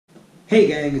Hey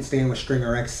gang, it's Dan with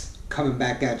Stringer X coming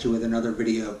back at you with another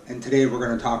video, and today we're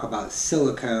going to talk about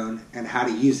silicone and how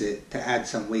to use it to add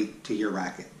some weight to your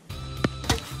racket.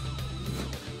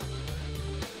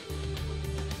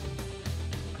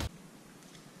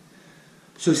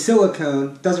 So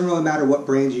silicone, doesn't really matter what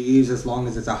brand you use as long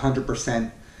as it's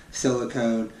 100%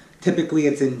 silicone. Typically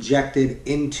it's injected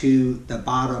into the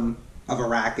bottom of a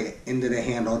racket, into the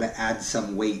handle to add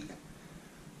some weight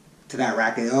to that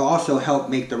racket. It'll also help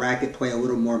make the racket play a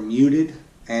little more muted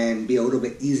and be a little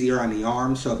bit easier on the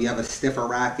arm. So if you have a stiffer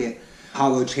racket,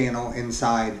 hollow channel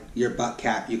inside your butt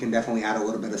cap, you can definitely add a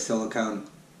little bit of silicone.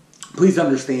 Please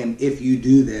understand, if you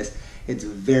do this, it's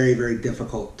very, very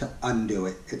difficult to undo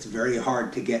it. It's very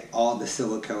hard to get all the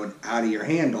silicone out of your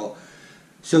handle.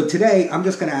 So today, I'm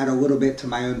just gonna add a little bit to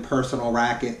my own personal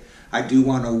racket. I do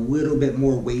want a little bit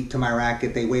more weight to my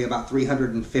racket. They weigh about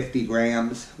 350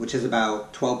 grams, which is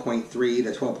about 12.3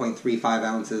 to 12.35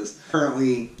 ounces.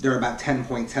 Currently, they're about 10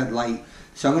 points head light.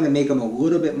 So I'm gonna make them a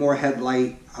little bit more head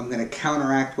light. I'm gonna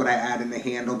counteract what I add in the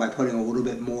handle by putting a little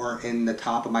bit more in the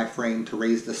top of my frame to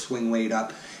raise the swing weight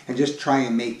up and just try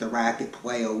and make the racket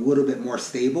play a little bit more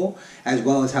stable, as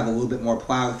well as have a little bit more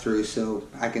plow through so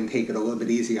I can take it a little bit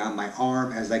easier on my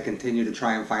arm as I continue to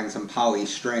try and find some poly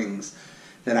strings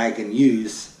that I can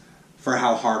use for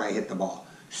how hard I hit the ball.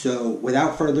 So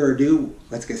without further ado,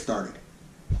 let's get started.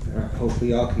 Hopefully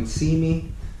y'all can see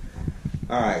me.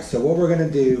 Alright, so what we're going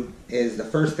to do is, the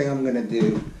first thing I'm going to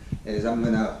do is I'm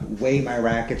going to weigh my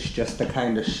rackets just to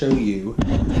kind of show you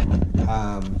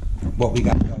what we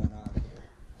got going on here.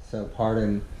 So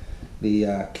pardon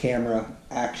the camera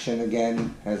action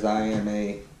again, as I am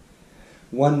a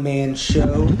one-man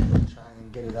show. Try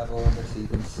and get it up a little bit so you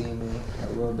can see me a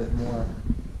little bit more.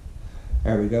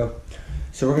 There we go.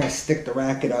 So we're going to stick the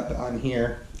racket up on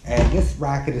here, and this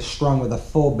racket is strung with a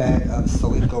full bed of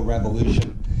Silicone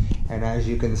Revolution. And as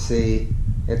you can see,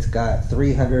 it's got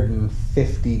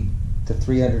 350 to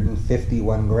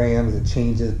 351 grams. It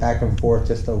changes back and forth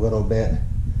just a little bit.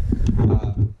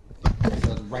 So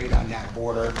it's right on that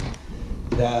border.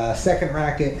 The second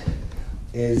racket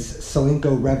is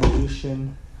Silicone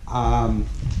Revolution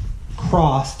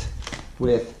crossed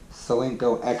with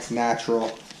Silicone X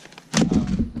Natural.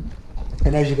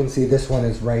 And as you can see, this one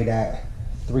is right at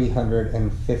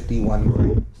 351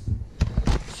 grams.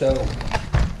 So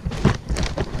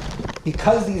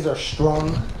because these are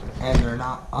strung and they're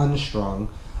not unstrung,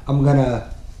 I'm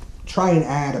gonna try and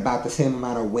add about the same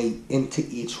amount of weight into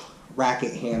each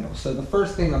racket handle. So the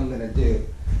first thing I'm gonna do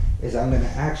is I'm gonna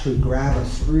actually grab a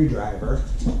screwdriver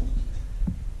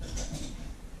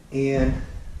and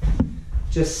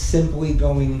just simply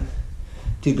going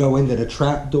to go into the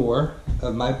trap door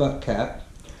of my butt cap,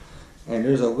 and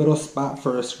there's a little spot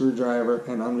for a screwdriver,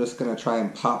 and I'm just gonna try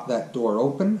and pop that door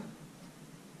open.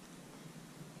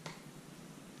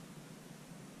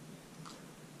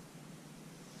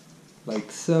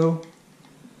 Like so.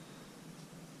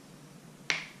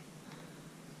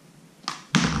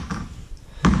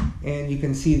 And you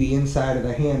can see the inside of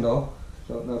the handle.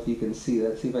 Don't know if you can see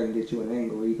that. See if I can get you an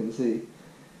angle where you can see.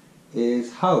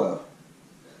 Is hollow.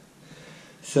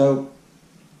 So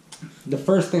the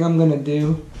first thing I'm going to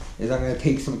do is I'm going to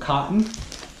take some cotton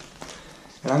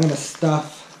and I'm going to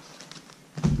stuff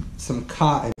some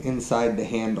cotton inside the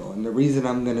handle. And the reason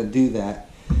I'm going to do that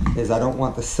is I don't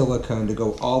want the silicone to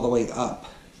go all the way up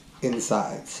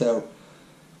inside. So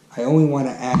I only want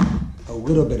to add a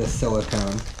little bit of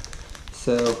silicone.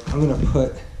 So I'm going to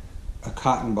put a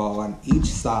cotton ball on each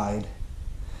side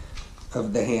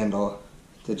of the handle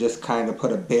to just kind of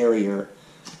put a barrier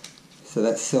so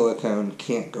that silicone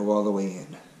can't go all the way in.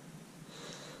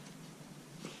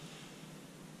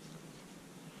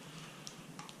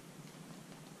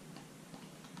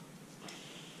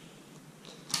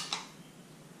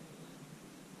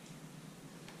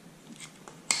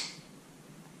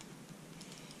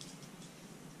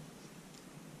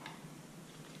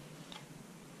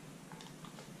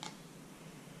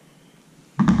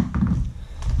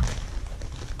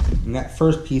 And that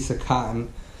first piece of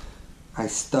cotton I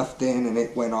stuffed in and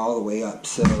it went all the way up,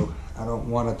 so I don't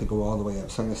want it to go all the way up.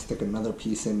 So I'm going to stick another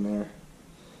piece in there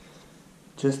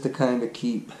just to kind of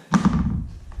keep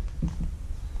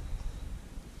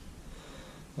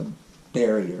a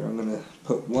barrier. I'm going to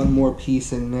put one more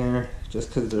piece in there just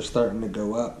because they're starting to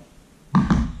go up,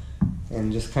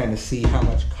 and just kind of see how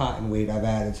much cotton weight I've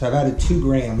added. So I've added 2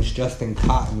 grams just in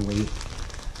cotton weight.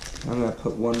 I'm going to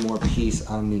put one more piece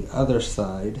on the other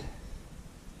side,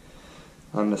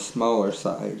 on the smaller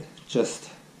side, just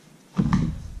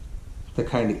to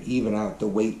kind of even out the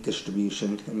weight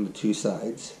distribution in the two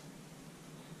sides.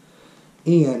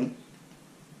 And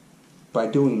by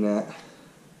doing that,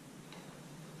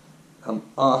 I'm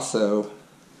also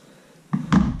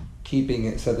keeping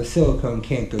it so the silicone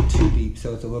can't go too deep,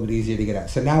 so it's a little bit easier to get out.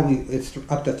 So now it's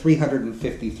up to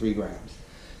 353 grams.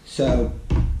 So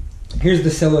here's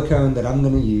the silicone that I'm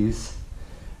going to use.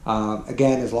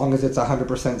 Again, as long as it's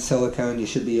 100% silicone, you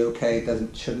should be okay.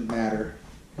 It shouldn't matter.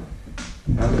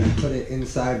 And I'm going to put it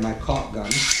inside my caulk gun.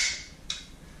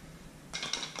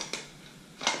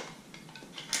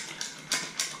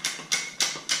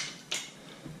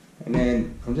 And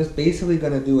then I'm just basically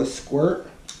going to do a squirt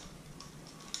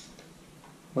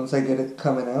once I get it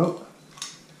coming out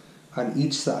on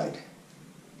each side.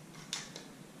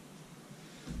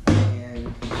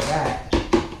 And for that,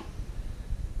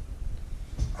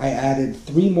 I added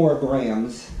 3 more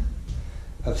grams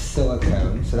of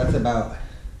silicone. So that's about,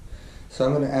 so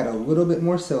I'm going to add a little bit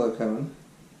more silicone.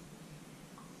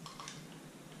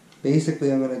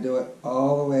 Basically, I'm going to do it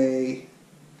all the way.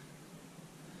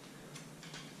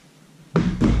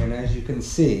 And as you can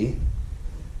see,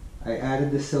 I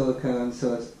added the silicone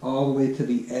so it's all the way to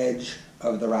the edge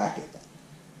of the racket.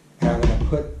 And I'm going to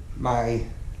put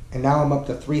and now I'm up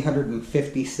to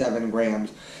 357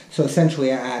 grams. So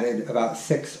essentially I added about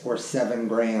 6 or 7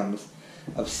 grams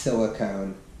of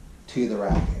silicone to the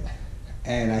racket.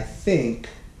 And I think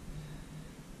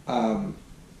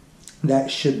that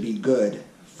should be good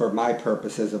for my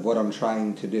purposes of what I'm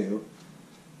trying to do.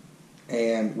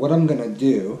 And what I'm going to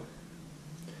do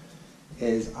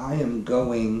is I am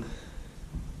going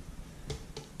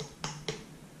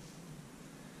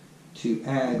to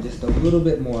add just a little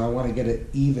bit more. I want to get it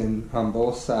even on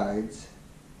both sides.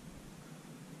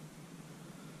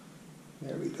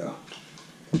 There we go.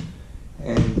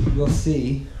 And you'll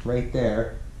see right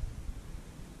there,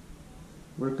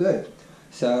 we're good.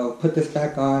 So put this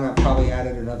back on. I probably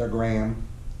added another gram.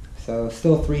 So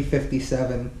still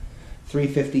 357,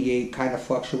 358, kind of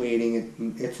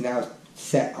fluctuating. It's now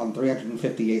set on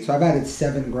 358. So I've added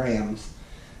 7 grams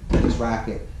to this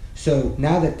racket. So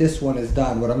now that this one is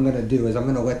done, what I'm going to do is I'm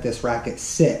going to let this racket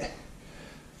sit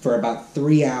for about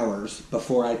 3 hours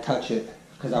before I touch it,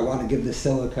 because I want to give the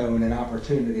silicone an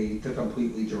opportunity to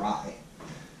completely dry.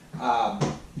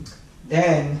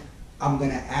 Then I'm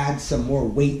going to add some more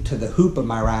weight to the hoop of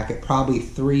my racket, probably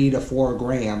 3 to 4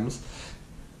 grams,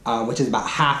 which is about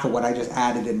half of what I just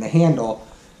added in the handle,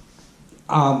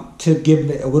 to give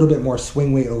it a little bit more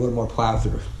swing weight, a little more plow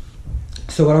through.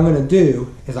 So what I'm going to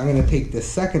do is I'm going to take this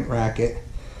second racket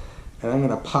and I'm going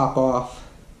to pop off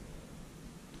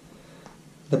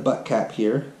the butt cap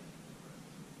here.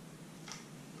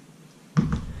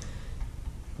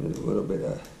 There's a little bit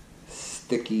of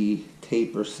sticky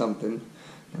tape or something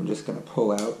I'm just going to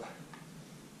pull out.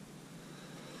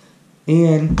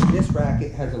 And this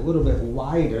racket has a little bit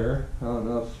wider, I don't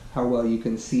know how well you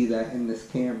can see that in this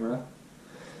camera,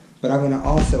 but I'm going to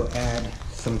also add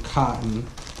some cotton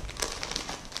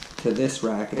to this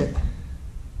racket.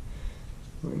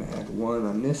 We're going to add one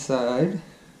on this side.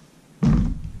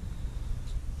 I'm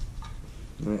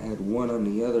going to add one on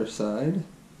the other side.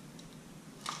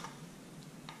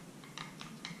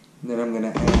 And then I'm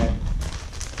going to add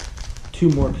 2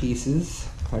 more pieces.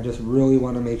 I just really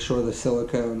want to make sure the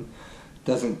silicone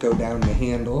doesn't go down the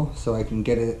handle, so I can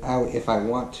get it out if I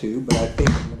want to, but I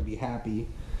think I'm going to be happy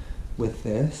with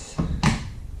this.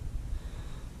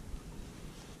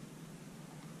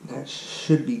 That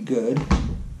should be good.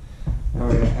 Now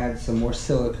we're going to add some more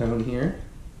silicone here.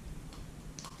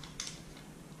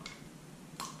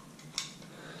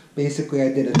 Basically,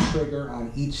 I did a trigger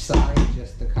on each side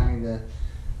just to kind of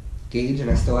gauge, and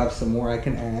I still have some more I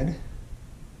can add.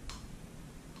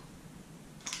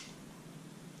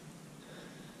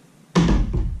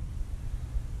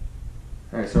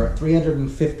 Alright, so we're at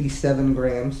 357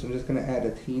 grams, so I'm just going to add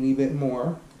a teeny bit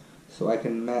more so I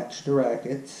can match the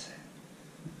rackets.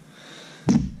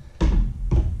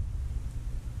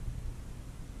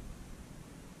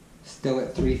 Still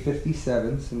at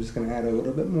 357, so I'm just going to add a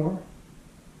little bit more.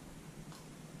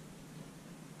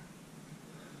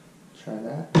 Try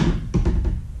that.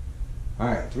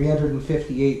 Alright,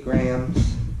 358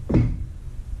 grams.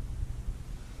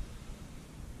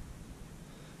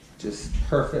 Just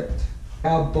perfect.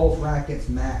 Now both rackets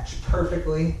match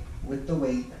perfectly with the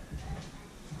weight.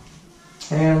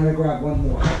 And I'm going to grab one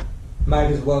more.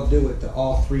 Might as well do it to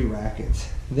all 3 rackets.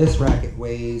 This racket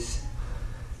weighs,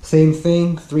 same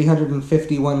thing,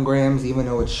 351 grams even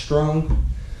though it's strung.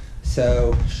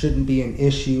 So shouldn't be an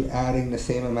issue adding the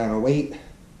same amount of weight.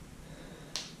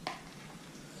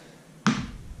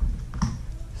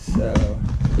 So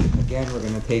again, we're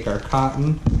going to take our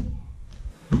cotton.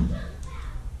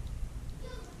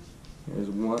 There's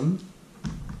one.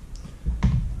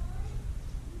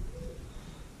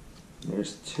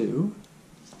 There's 2.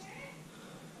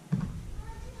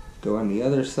 Go on the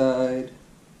other side.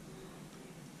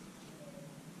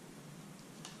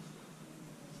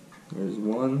 There's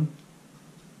 1.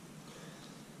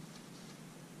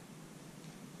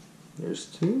 There's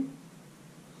 2.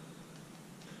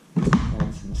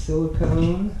 Add some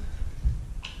silicone.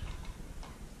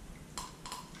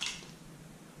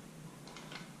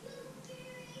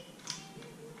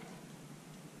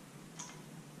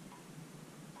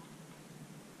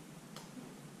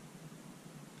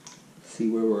 See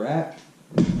where we're at.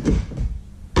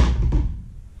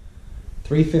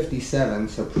 357,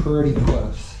 so pretty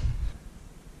close.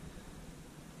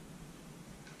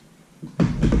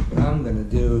 What I'm gonna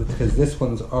do, because this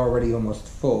one's already almost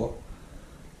full,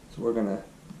 so we're gonna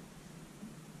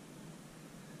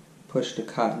push the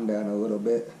cotton down a little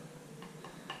bit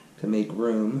to make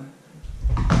room.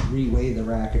 Reweigh the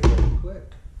racket really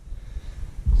quick.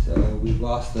 So we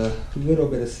lost a little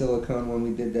bit of silicone when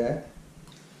we did that.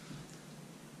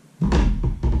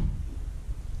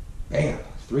 Bam,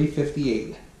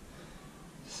 358.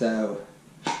 So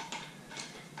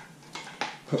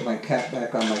put my cap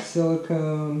back on my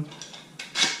silicone,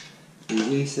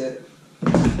 release it,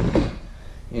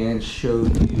 and show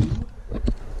you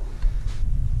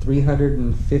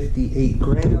 358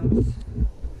 grams.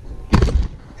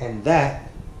 And that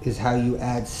is how you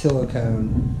add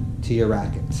silicone to your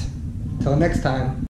rackets. Till next time.